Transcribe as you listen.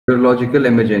Neurological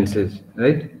emergencies,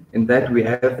 right? In that we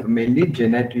have mainly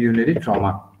genitourinary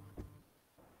trauma.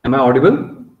 Am I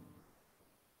audible?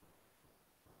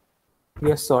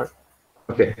 Yes, sir.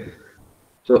 Okay.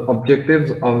 So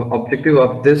objective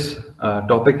of this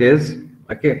topic is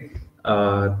okay.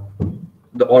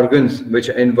 The organs which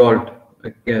are involved,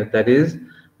 okay, that is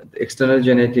the external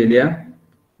genitalia,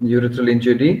 urethral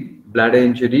injury, bladder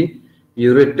injury,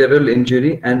 ureteral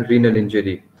injury, and renal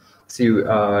injury. See,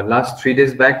 last 3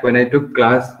 days back when I took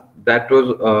class, that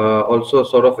was also a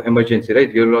sort of emergency, right?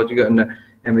 Urological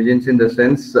emergency in the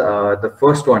sense, the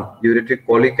first one, ureteric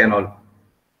colic and all.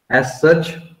 As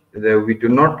such, we do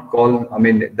not call, I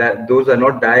mean, that those are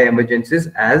not dire emergencies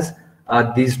as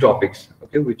are these topics,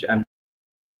 okay, which I'm.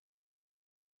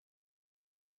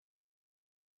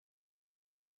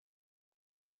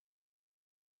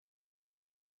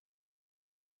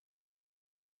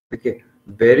 Okay,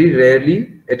 very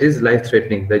rarely it is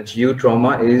life-threatening. The GU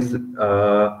trauma is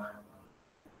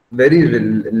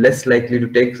less likely to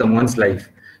take someone's life.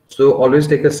 So always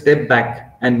take a step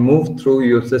back and move through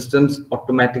your systems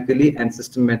automatically and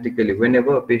systematically.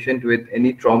 Whenever a patient with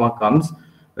any trauma comes,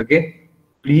 okay,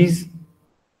 please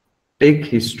take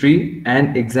history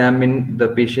and examine the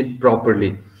patient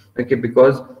properly, okay,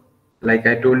 because like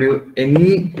I told you,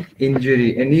 any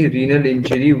injury, any renal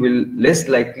injury will less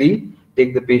likely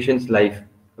take the patient's life.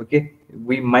 Okay,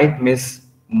 we might miss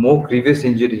more grievous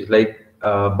injuries like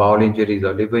bowel injuries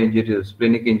or liver injuries or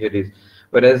splenic injuries,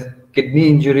 whereas kidney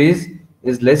injuries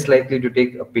is less likely to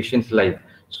take a patient's life.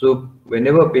 So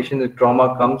whenever a patient with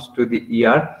trauma comes to the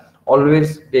ER,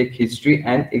 always take history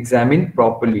and examine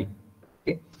properly.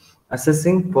 Okay.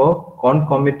 Assessing for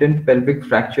concomitant pelvic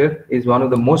fracture is one of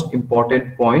the most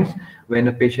important points when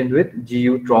a patient with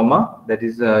GU trauma, that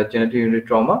is genitourinary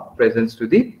trauma, presents to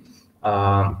the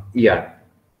ER.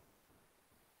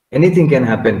 Anything can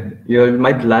happen. You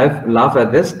might laugh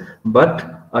at this,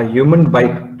 but a human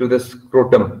bite to the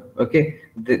scrotum. Okay,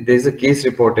 there's a case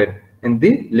reported in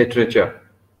the literature.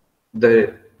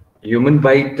 The human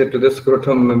bite to the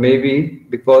scrotum may be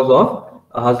because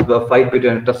of a fight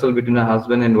between a tussle between a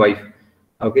husband and wife.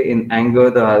 Okay, in anger,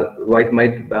 the wife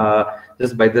might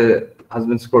just bite the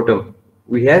husband's scrotum.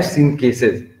 We have seen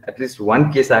cases. At least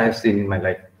one case I have seen in my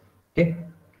life. Okay.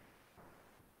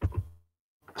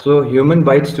 So human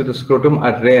bites to the scrotum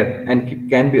are rare and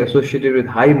can be associated with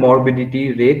high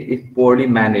morbidity rate if poorly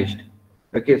managed.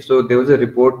 Okay, so there was a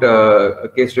report,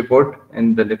 a case report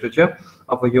in the literature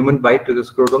of a human bite to the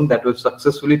scrotum that was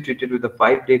successfully treated with a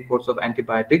 5-day course of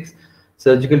antibiotics,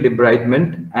 surgical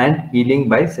debridement, and healing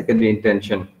by secondary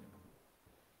intention.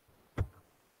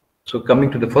 So coming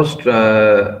to the first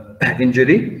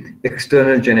injury,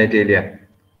 external genitalia.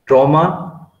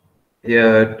 Trauma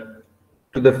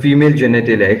to the female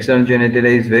genitalia, external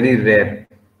genitalia is very rare.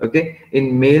 Okay,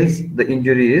 in males, the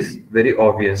injury is very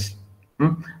obvious.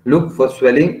 Look for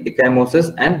swelling,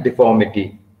 ecchymosis, and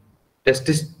deformity.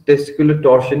 Testicular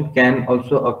torsion can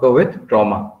also occur with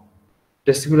trauma.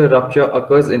 Testicular rupture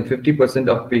occurs in 50%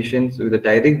 of patients with a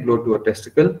direct blow to a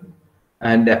testicle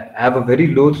and have a very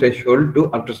low threshold to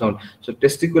ultrasound. So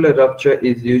testicular rupture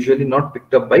is usually not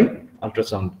picked up by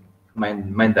ultrasound.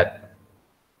 Mind that.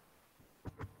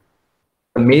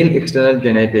 The male external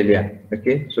genitalia.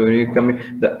 Okay, so when you come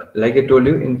in, like I told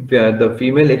you, in the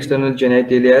female external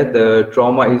genitalia, the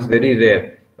trauma is very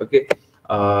rare. Okay,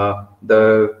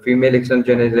 the female external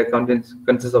genitalia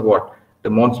consists of what? The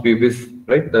mons pubis,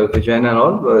 right? The vagina and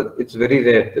all. It's very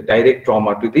rare. The direct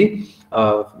trauma to the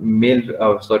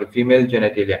female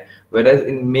genitalia. Whereas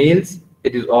in males,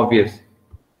 it is obvious.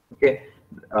 Okay,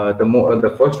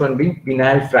 the first one being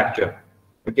penile fracture.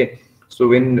 Okay, so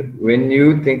when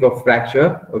you think of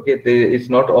fracture, okay, it's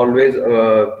not always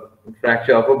a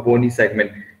fracture of a bony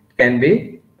segment. It can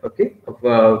be, okay, of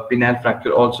a penile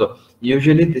fracture also.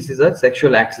 Usually this is a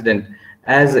sexual accident,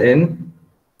 as in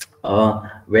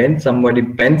when somebody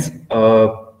bends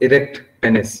erect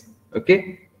penis.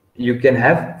 Okay, you can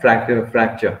have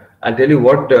fracture. I'll tell you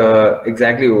what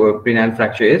exactly penile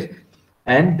fracture is.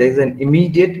 And there's an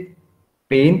immediate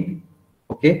pain,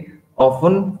 okay,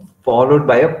 often followed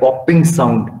by a popping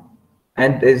sound,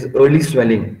 and there's early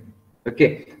swelling.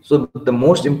 Okay, so the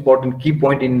most important key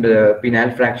point in the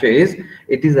penile fracture is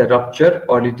it is a rupture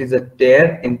or it is a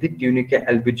tear in the tunica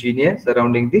albuginea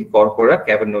surrounding the corpora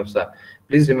cavernosa.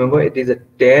 Please remember, it is a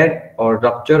tear or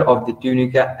rupture of the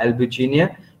tunica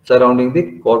albuginea surrounding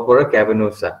the corpora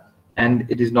cavernosa, and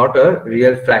it is not a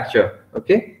real fracture.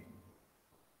 Okay,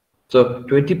 so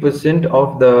 20%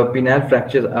 of the penile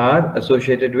fractures are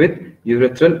associated with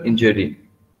urethral injury,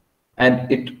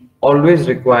 and it always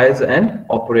requires an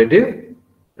operative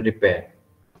repair,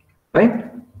 right?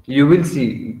 You will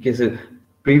see cases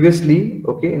previously.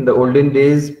 Okay, in the olden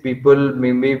days, people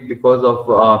maybe because of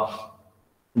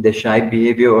the shy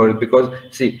behavior, or because,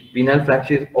 see, penile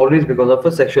fracture is always because of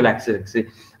a sexual accident. See,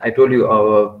 I told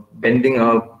you, bending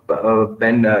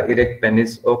bend erect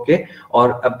penis, okay,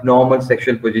 or abnormal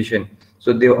sexual position.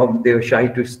 So they were shy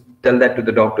to tell that to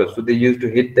the doctor, so they used to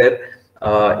hit their,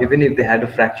 even if they had a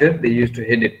fracture, they used to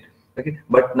hit it. Okay,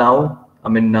 but now, I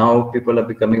mean, now people are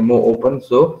becoming more open,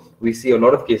 so we see a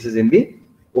lot of cases in the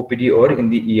OPD or in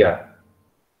the ER.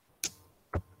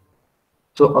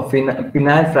 So a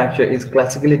penile fracture is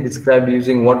classically described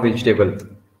using what vegetable?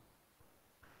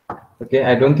 Okay,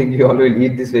 I don't think you all will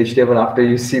eat this vegetable after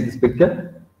you see this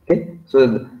picture. Okay,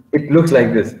 so it looks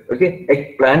like this. Okay,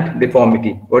 eggplant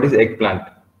deformity. What is eggplant?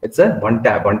 It's a one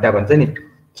tab,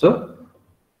 so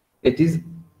it is,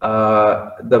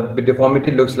 the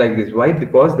deformity looks like this. Why?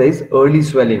 Because there is early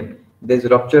swelling. There is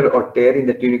rupture or tear in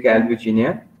the tunica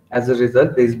albuginea. As a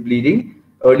result, there is bleeding,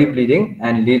 early bleeding,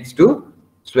 and leads to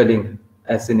swelling,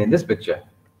 as seen in this picture.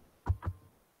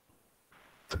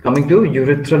 Coming to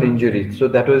urethral injury, so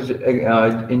that was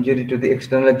injury to the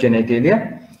external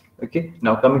genitalia. Okay,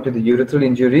 now coming to the urethral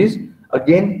injuries,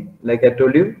 again, like I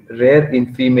told you, rare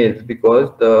in females, because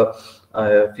the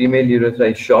female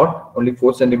urethra is short, only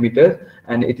 4 centimeters,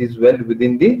 and it is well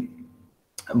within the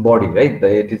body, right?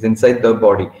 It is inside the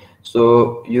body.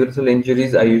 So urethral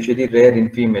injuries are usually rare in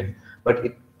females, but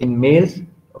in males,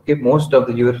 okay, most of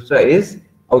the urethra is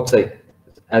outside,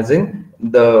 as in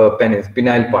the penis,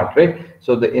 penile part, right?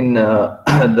 So the in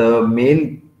the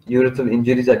male urethral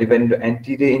injuries are divided into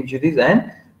anterior injuries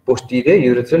and posterior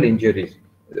urethral injuries,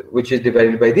 which is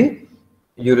divided by the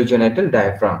urogenital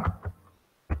diaphragm.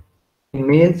 In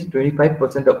males,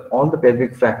 25% of all the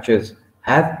pelvic fractures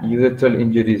have urethral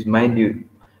injuries. Mind you,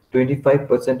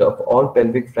 25% of all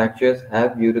pelvic fractures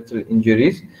have urethral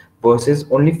injuries versus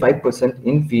only 5%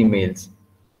 in females.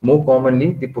 More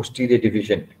commonly, the posterior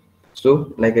division.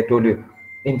 So, like I told you,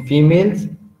 in females,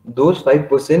 those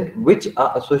 5% which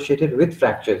are associated with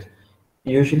fractures.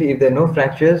 Usually, if there are no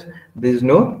fractures, there is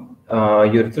no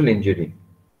urethral injury.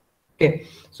 Okay,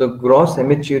 so gross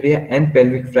hematuria and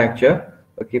pelvic fracture,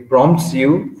 okay, prompts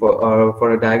you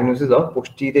for a diagnosis of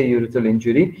posterior urethral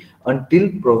injury until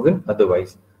proven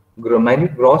otherwise. Mind you,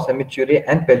 gross hematuria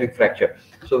and pelvic fracture.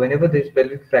 So whenever there is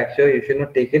pelvic fracture, you should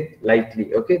not take it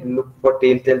lightly. Okay, look for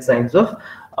telltale signs of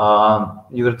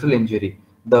urethral injury.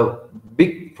 The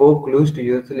big 4 clues to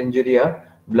urethral injury are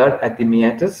blood at the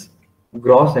meatus,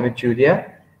 gross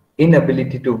hematuria,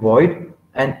 inability to void,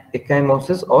 and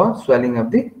ecchymosis or swelling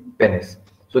of the penis.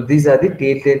 So these are the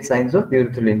telltale signs of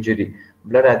urethral injury: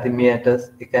 blood at the meatus,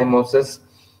 ecchymosis,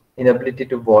 inability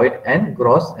to void, and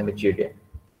gross hematuria.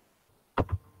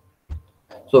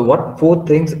 So what 4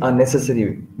 things are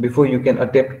necessary before you can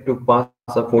attempt to pass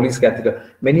a Foley's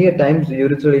catheter? Many a times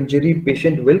urethral injury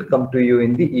patient will come to you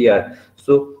in the ER.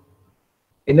 So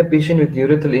in a patient with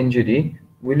urethral injury,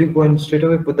 will you go and straight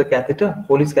away put the catheter,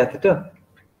 Foley's catheter?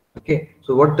 Okay,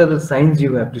 so what are the signs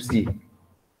you have to see?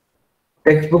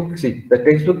 Textbook, see, the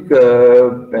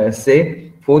textbook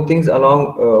say 4 things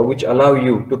which allow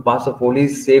you to pass a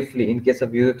Foley's safely in case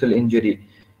of urethral injury.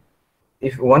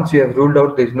 If once you have ruled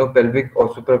out there is no pelvic or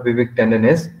suprapubic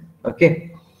tenderness,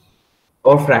 okay,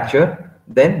 or fracture,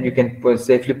 then you can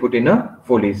safely put in a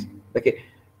Foley's. Okay,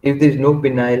 if there is no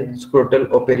penile,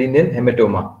 scrotal, or perineal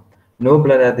hematoma, no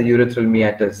blood at the urethral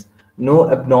meatus,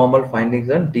 no abnormal findings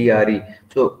on DRE.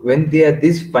 So when there are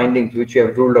these findings which you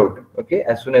have ruled out, okay,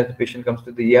 as soon as the patient comes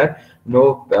to the ER,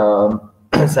 no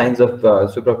signs of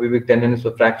suprapubic tenderness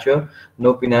or fracture,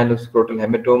 no penile or scrotal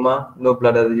hematoma, no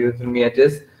blood at the urethral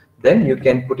meatus, then you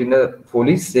can put in a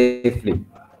Foley safely.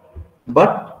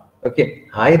 But okay,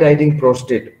 high riding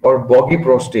prostate or boggy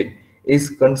prostate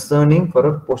is concerning for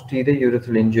a posterior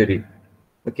urethral injury.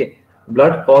 Okay,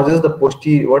 blood causes the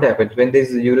posterior. What happens when there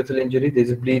is a urethral injury? There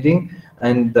is bleeding,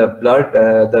 and the blood,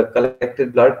 the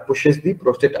collected blood pushes the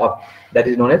prostate up. That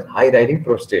is known as high riding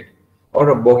prostate or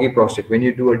a boggy prostate. When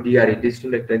you do a DRE,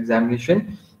 digital rectal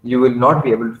examination, you will not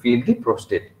be able to feel the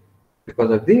prostate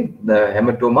because of the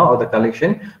hematoma or the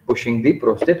collection pushing the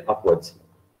prostate upwards.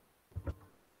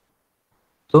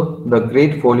 So the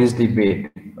great Foley's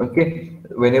debate. Okay,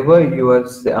 whenever you are,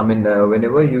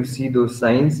 whenever you see those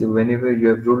signs, whenever you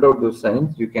have ruled out those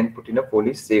signs, you can put in a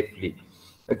Foley safely.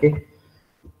 Okay.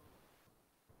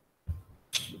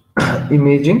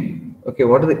 Imaging. Okay,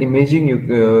 what are the imaging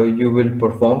you will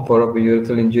perform for a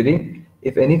urethral injury?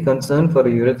 If any concern for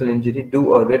a urethral injury,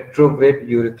 do a retrograde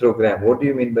urethrogram. What do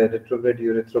you mean by retrograde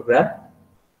urethrogram?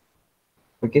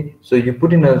 Okay, so you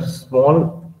put in a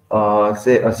small,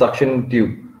 say a suction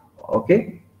tube,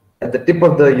 okay, at the tip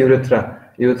of the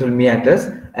urethra. urethral meatus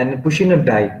and push in a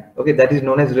dye. Okay, that is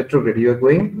known as retrograde. You are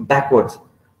going backwards.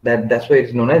 That's why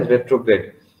it's known as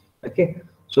retrograde. Okay,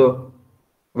 so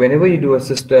whenever you do a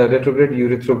retrograde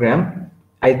urethrogram,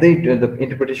 either the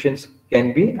interpretations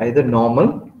can be either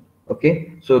normal.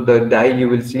 Okay, so the dye you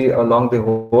will see along the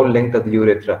whole length of the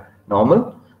urethra,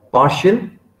 normal, partial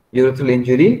urethral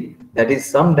injury, that is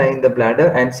some dye in the bladder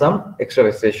and some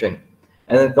extravasation,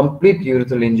 and then complete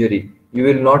urethral injury, you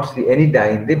will not see any dye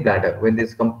in the bladder when there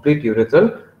is complete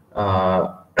urethral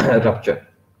rupture.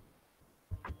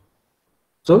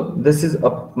 So this is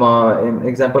an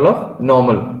example of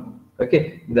normal.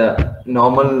 Okay, the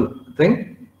normal thing.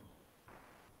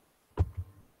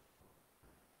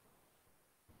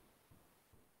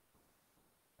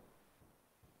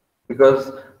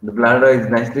 Because the bladder is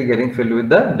nicely getting filled with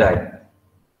the dye.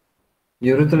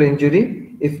 Urethral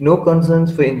injury, if no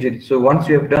concerns for injury. So once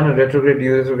you have done a retrograde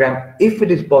urethrogram, if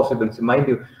it is possible, so mind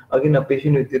you, again a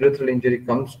patient with urethral injury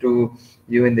comes to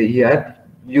you in the ER,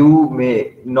 you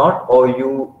may not or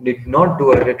you did not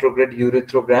do a retrograde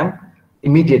urethrogram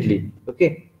immediately.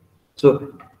 Okay,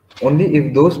 so only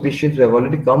if those patients who have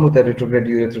already come with a retrograde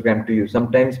urethrogram to you.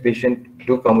 Sometimes patients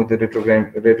do come with a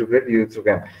retrograde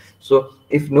urethrogram. So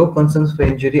if no concerns for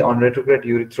injury on retrograde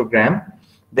urethrogram,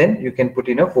 then you can put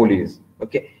in a Foley's.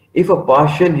 Okay, if a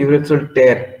partial urethral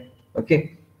tear,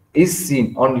 okay, is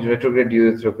seen on retrograde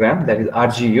urethrogram, that is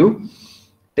RGU,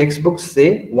 textbooks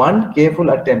say one careful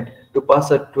attempt to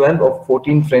pass a 12 or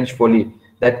 14 French Foley.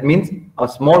 That means a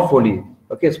small Foley,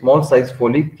 okay, small size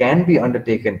Foley can be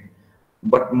undertaken,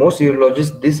 but most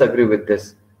urologists disagree with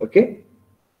this. Okay,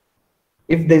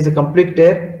 if there is a complete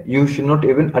tear, you should not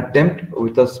even attempt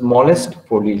with the smallest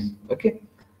Foley's. Okay,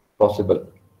 possible.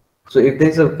 So if there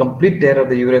is a complete tear of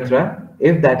the urethra,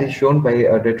 if that is shown by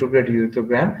a retrograde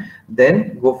urethrogram,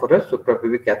 then go for a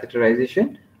suprapubic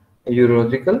catheterization, a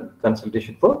urological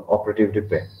consultation for operative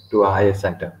repair to a higher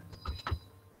center.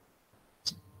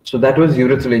 So that was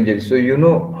urethral injury. So you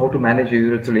know how to manage a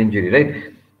urethral injury,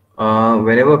 right?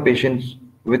 Whenever patients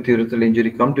with urethral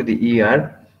injury come to the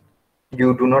ER,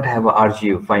 you do not have a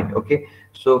RGU, fine, okay?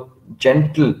 So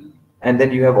gentle, and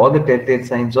then you have all the telltale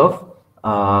signs of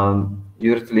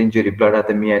urethral injury, blood at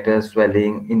the meatus,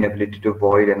 swelling, inability to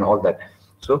void, and all that.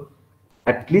 So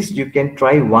at least you can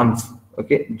try once,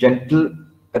 okay? Gentle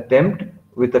attempt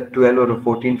with a 12 or a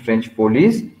 14 French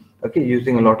Foley's, okay,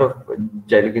 using a lot of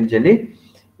gelatin jelly.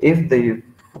 If the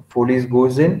Foley's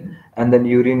goes in and then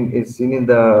urine is seen in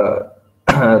the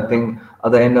thing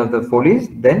other end of the Foley's,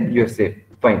 then you're safe,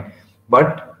 fine.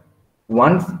 But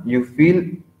once you feel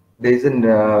there is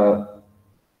a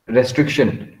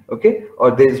restriction, okay,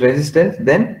 or there is resistance,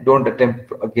 then don't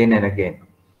attempt again and again.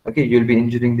 Okay, you'll be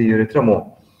injuring the urethra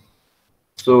more.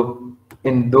 So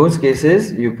in those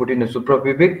cases, you put in a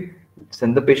suprapubic,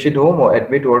 send the patient home or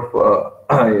admit, or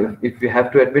if you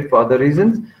have to admit for other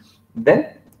reasons,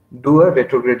 then do a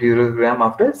retrograde urogram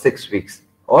after 6 weeks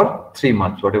or 3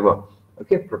 months, whatever.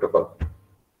 Okay, protocol.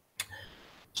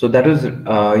 So that was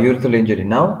urethral injury.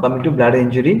 Now coming to bladder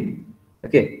injury.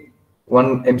 Okay,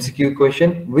 one MCQ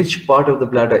question: which part of the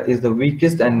bladder is the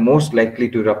weakest and most likely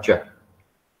to rupture?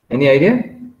 Any idea?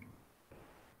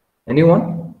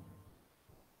 Anyone?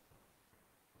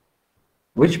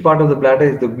 Which part of the bladder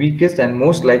is the weakest and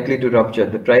most likely to rupture?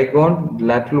 The trigone, the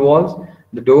lateral walls,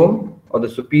 the dome, or the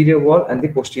superior wall and the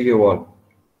posterior wall?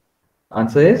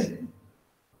 Answer is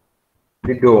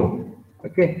the dome.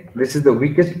 Okay, this is the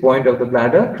weakest point of the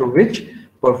bladder through which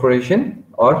perforation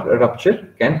or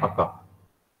rupture can occur.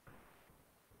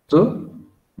 So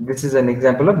this is an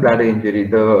example of bladder injury.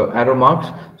 The arrow marks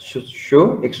should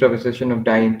show extravasation of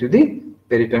dye into the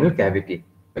peritoneal cavity.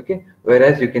 Okay,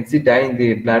 whereas you can see dye in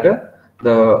the bladder,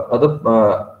 the other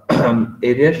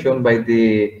area shown by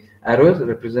the arrows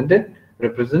represent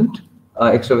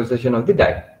extravasation of the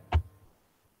dye.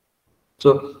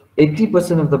 So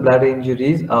 80% of the bladder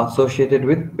injuries are associated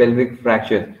with pelvic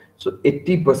fractures. So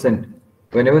 80%,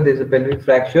 whenever there is a pelvic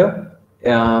fracture,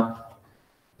 bladder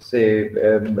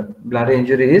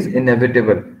injury is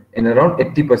inevitable in around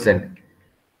 80%.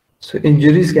 So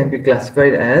injuries can be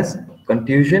classified as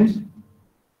contusions,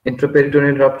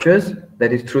 intraperitoneal ruptures,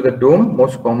 that is through the dome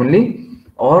most commonly,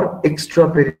 or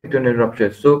extraperitoneal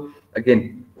ruptures. So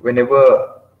again,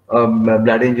 whenever a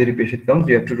bladder injury patient comes,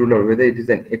 you have to rule out whether it is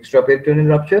an extraperitoneal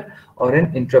rupture or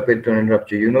an intraperitoneal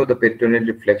rupture. You know the peritoneal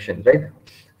deflection, right?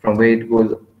 From where it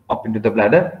goes up into the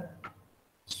bladder.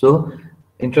 So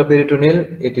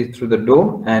intraperitoneal, it is through the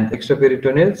dome, and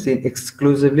extraperitoneal seen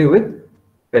exclusively with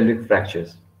pelvic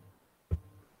fractures.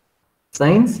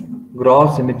 Signs: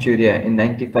 gross hematuria. In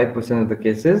 95% of the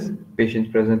cases, patients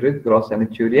present with gross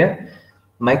hematuria.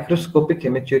 microscopic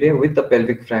hematuria with a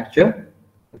pelvic fracture.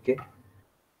 Okay,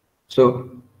 so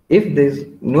if there is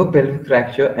no pelvic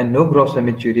fracture and no gross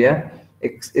hematuria,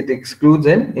 it excludes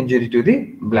an injury to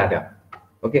the bladder.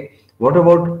 Okay, what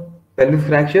about pelvic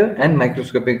fracture and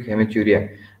microscopic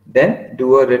hematuria? Then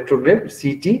do a retrograde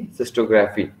CT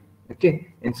cystography. Okay,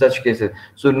 in such cases,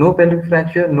 so no pelvic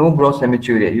fracture, no gross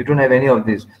hematuria, you don't have any of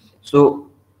these. So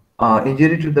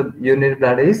injury to the urinary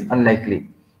bladder is unlikely.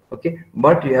 Okay,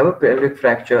 but you have a pelvic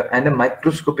fracture and a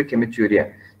microscopic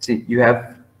hematuria. See, you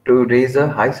have to raise a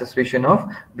high suspicion of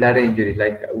bladder injury.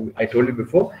 Like I told you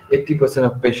before, 80%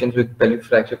 of patients with pelvic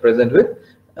fracture present with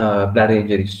bladder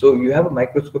injury. So you have a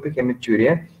microscopic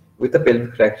hematuria with a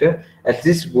pelvic fracture, at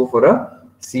least go for a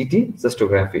CT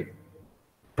cystography.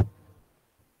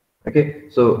 Okay,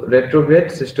 so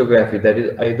retrograde cystography, that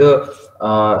is either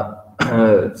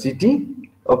CT,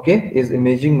 okay, is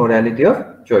imaging modality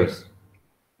of choice.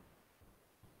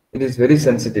 It is very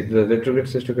sensitive. The retrograde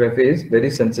cystography is very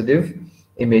sensitive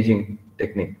imaging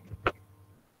technique.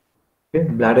 Okay,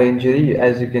 bladder injury,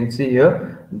 as you can see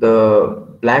here, the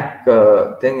black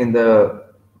thing in the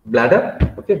bladder,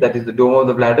 okay, that is the dome of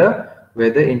the bladder where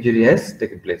the injury has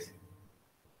taken place.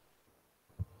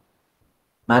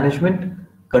 Management,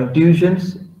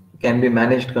 contusions can be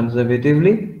managed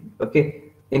conservatively.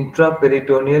 Okay,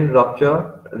 intraperitoneal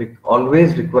rupture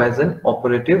always requires an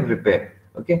operative repair.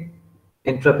 Okay,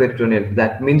 intraperitoneal,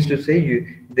 that means to say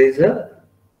there's a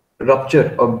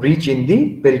rupture or breach in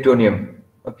the peritoneum.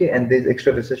 Okay, and there's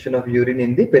extravasation of urine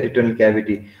in the peritoneal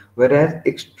cavity. Whereas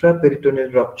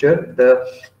extraperitoneal rupture,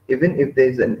 even if there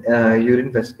is an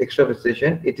urine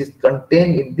extravasation, it is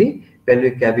contained in the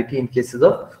pelvic cavity in cases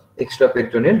of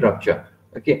extraperitoneal rupture.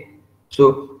 Okay,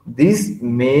 so these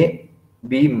may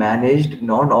be managed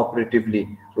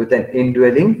non-operatively with an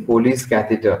indwelling Foley's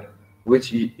catheter,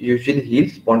 which usually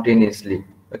heals spontaneously.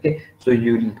 Okay, so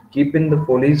you keep in the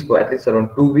Foley's for at least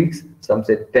around 2 weeks. Some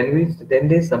say 10 weeks, 10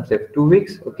 days, some say 2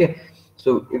 weeks. Okay,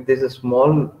 so if there's a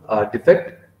small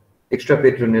defect,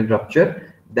 extraperitoneal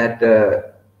rupture, that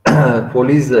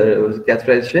Foley's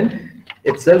catheterization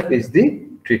itself is the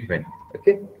treatment.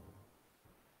 Okay.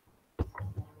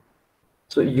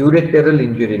 So ureteral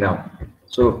injury now.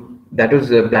 So that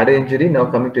was a bladder injury.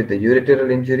 Now coming to the ureteral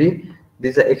injury,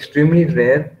 these are extremely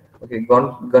rare. Okay,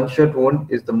 gunshot wound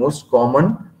is the most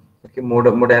common, okay,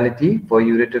 modality for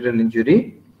ureteral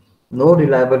injury. No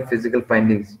reliable physical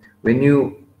findings. When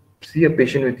you see a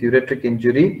patient with ureteric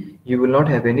injury, you will not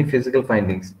have any physical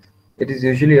findings. It is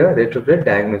usually a retrograde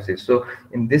diagnosis. So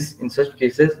in such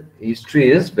cases,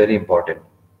 history is very important.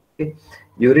 Okay.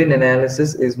 Urine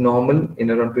analysis is normal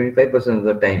in around 25% of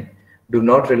the time. Do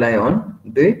not rely on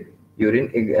the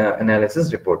urine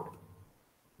analysis report.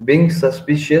 Being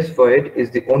suspicious for it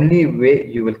is the only way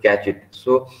you will catch it.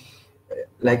 So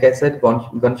like I said,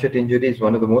 gunshot injury is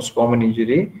one of the most common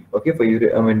injury, okay, for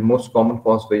most common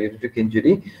cause for ureteric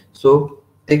injury. So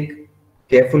take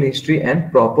careful history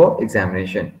and proper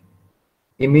examination.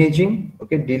 Imaging,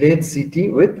 okay, delayed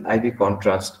CT with IV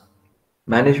contrast.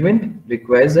 Management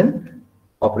requires an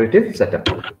operative setup.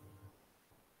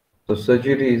 So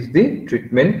surgery is the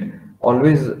treatment,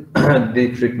 always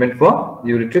the treatment for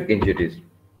ureteric injuries.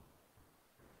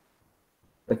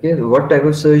 Okay, what type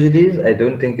of surgeries? I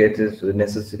don't think it is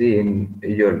necessary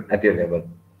at your level.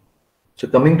 So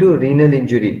coming to renal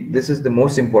injury, this is the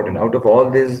most important out of all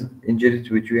these injuries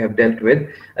which we have dealt with.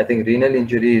 I think renal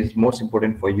injury is most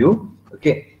important for you.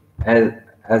 Okay,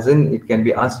 as in it can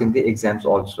be asked in the exams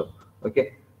also.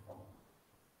 Okay,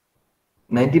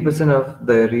 90% of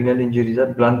the renal injuries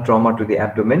are blunt trauma to the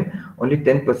abdomen. Only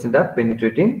 10% are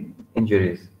penetrating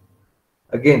injuries.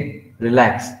 Again,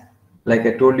 relax. Like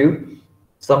I told you,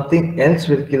 something else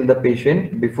will kill the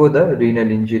patient before the renal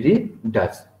injury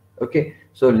does. Okay,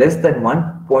 so less than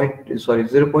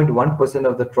 0.1%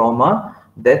 of the trauma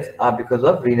deaths are because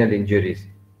of renal injuries.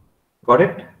 Got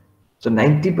it? So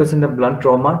 90% of blunt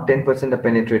trauma, 10% are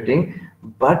penetrating,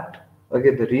 but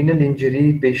okay, the renal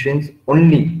injury patients,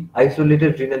 only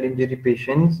isolated renal injury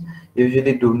patients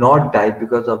usually do not die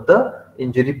because of the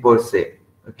injury per se.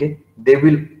 Okay, they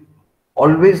will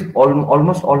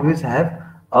almost always have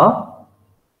a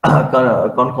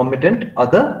concomitant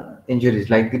other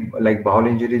injuries like bowel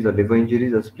injuries or liver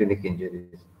injuries or splenic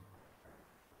injuries.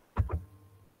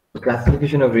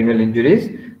 Classification of renal injuries.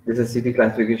 This is CT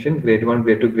classification: grade 1,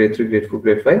 grade 2, grade 3, grade 4,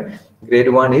 grade 5.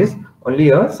 Grade 1 is only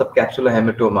a subcapsular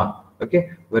hematoma.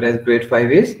 Okay, whereas grade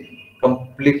 5 is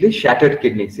completely shattered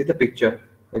kidney. See the picture.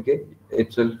 Okay,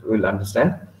 itself will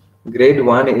understand. Grade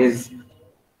 1 is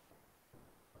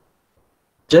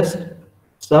just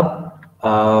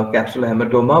subcapsular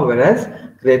hematoma, whereas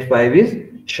grade 5 is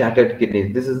shattered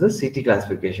kidneys. This is the CT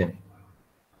classification.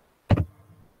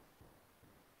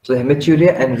 So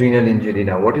hematuria and renal injury.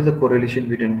 Now, what is the correlation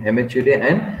between hematuria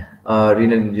and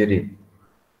renal injury?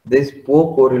 There is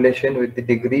poor correlation with the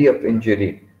degree of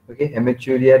injury. Okay,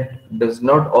 hematuria does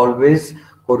not always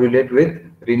correlate with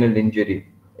renal injury.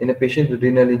 In a patient with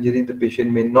renal injury, the patient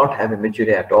may not have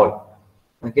hematuria at all.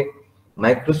 Okay,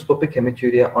 microscopic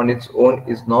hematuria on its own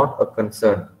is not a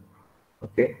concern.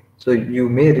 Okay, so you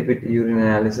may repeat urine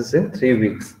analysis in 3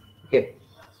 weeks. Okay,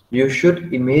 you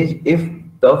should image if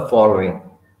the following: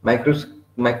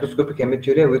 microscopic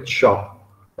hematuria with shock.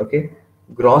 Okay,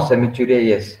 gross hematuria,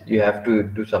 yes, you have to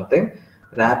do something.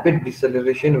 Rapid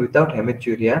deceleration without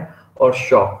hematuria or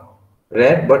shock,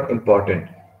 rare but important.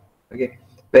 Okay,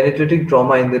 penetrating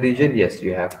trauma in the region, yes,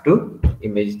 you have to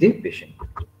image the patient.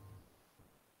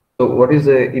 So what is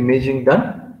the imaging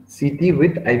done? CT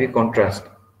with IV contrast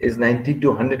is 90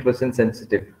 to 100%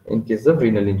 sensitive in case of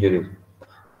renal injury.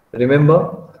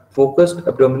 Remember, focused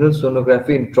abdominal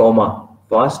sonography in trauma.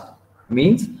 FAST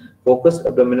means focused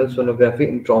abdominal sonography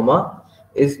in trauma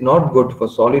is not good for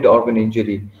solid organ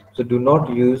injury. So do not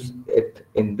use it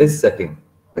in this setting.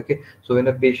 Okay. So when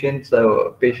a patient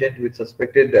with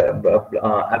suspected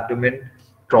abdominal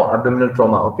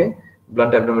trauma, okay,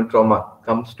 blunt abdominal trauma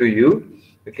comes to you,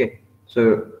 okay.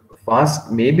 So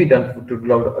FAST may be done to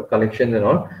blood collection and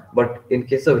all, but in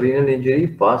case of renal injury,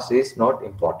 FAST is not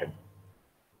important.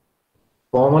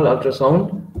 Formal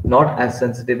ultrasound not as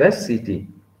sensitive as CT.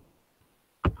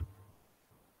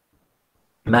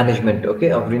 Management,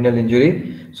 okay, of renal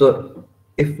injury. So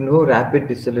if no rapid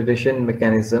deceleration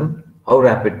mechanism, how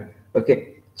rapid?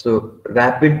 Okay, so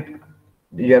rapid,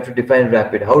 you have to define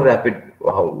rapid. How rapid?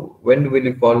 How? When will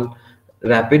you call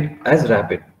rapid as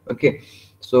rapid? Okay,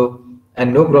 so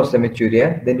and no gross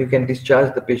hematuria, then you can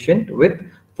discharge the patient with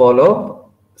follow-up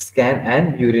scan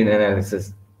and urine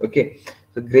analysis. Okay,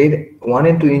 so grade 1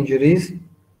 and 2 injuries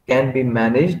can be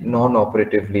managed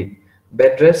non-operatively.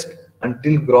 Bed rest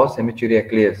until gross hematuria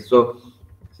clears. So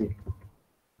see,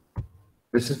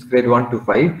 this is grade 1 to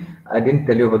 5. I didn't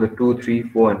tell you about the 2, 3,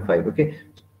 4 and 5. Okay,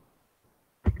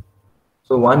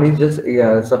 so 1 is just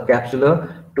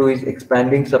subcapsular, 2 is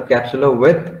expanding subcapsular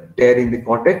with tear in the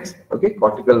cortex, okay,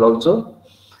 cortical also.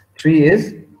 3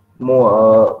 is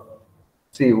more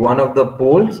see, one of the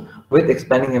poles with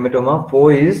expanding hematoma.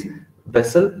 4 is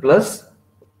vessel plus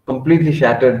completely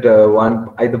shattered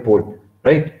one either pole,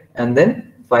 right? And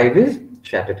then 5 is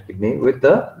shattered kidney with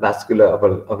the vascular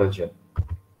avulsion.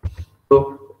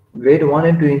 So grade 1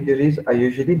 and 2 injuries are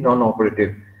usually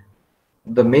non-operative.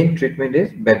 The main treatment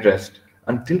is bed rest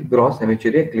until gross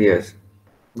hematuria clears.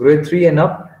 Grade 3 and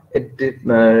up,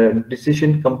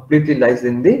 decision completely lies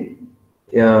in the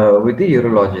with the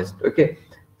urologist. Okay,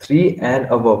 3 and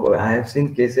above. I have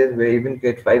seen cases where even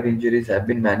grade 5 injuries have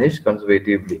been managed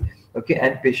conservatively. Okay,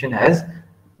 and patient has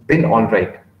been all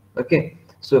right. Okay,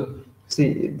 so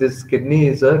see, this kidney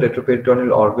is a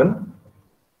retroperitoneal organ.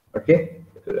 Okay,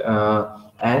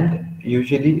 and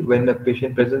usually when a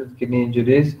patient presents kidney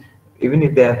injuries, even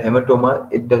if they have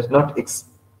hematoma, it does not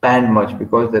expand much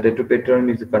because the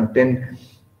retroperitoneum is a contained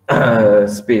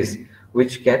space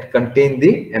which can contain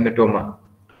the hematoma.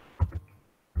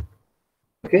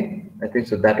 Okay, I think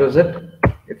so. That was it.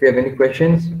 If you have any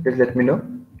questions, please let me know.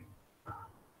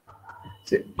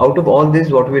 So out of all this,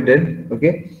 what we did,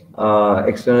 okay,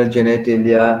 external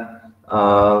genitalia,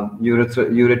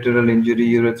 ureteral injury,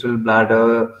 urethral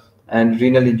bladder, and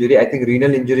renal injury. I think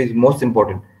renal injury is most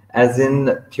important, as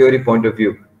in theory point of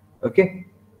view. Okay,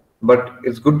 but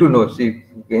it's good to know. See,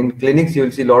 in clinics you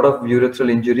will see a lot of urethral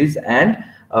injuries and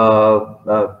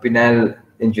penile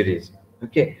injuries.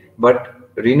 Okay, but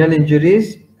renal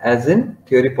injuries, as in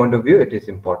theory point of view, it is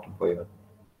important for you.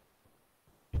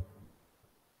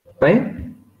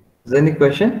 Fine. Is there any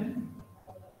question?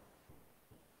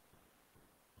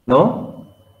 No?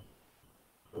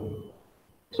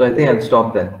 So I think I'll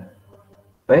stop then.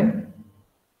 Fine.